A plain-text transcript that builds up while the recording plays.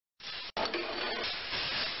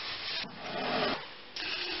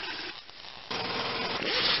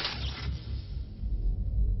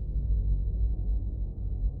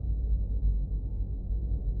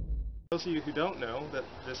Those of you who don't know that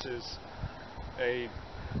this is a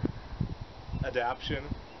adaption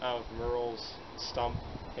of Merle's stump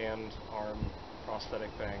and arm prosthetic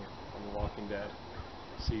thing on The Walking Dead,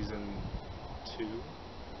 season 2,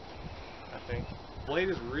 I think. The blade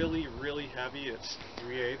is really, really heavy. It's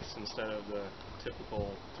 3/8 instead of the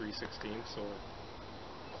typical 3/16 or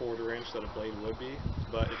 1/4 inch that a blade would be,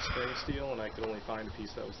 but it's spring steel and I could only find a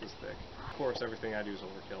piece that was this thick. Of course, everything I do is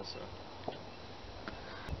overkill, so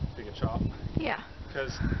take a chop. Yeah.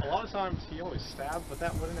 Because a lot of times he always stabbed, but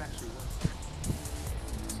that wouldn't actually work.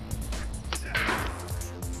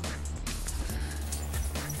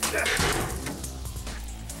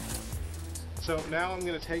 So now I'm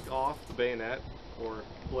going to take off the bayonet, or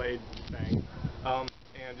blade thing,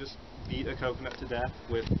 and just beat a coconut to death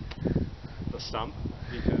with the stump,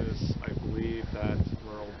 because I believe that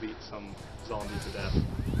Merle beat some zombie to death.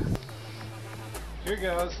 Here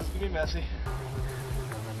goes, it's going to be messy.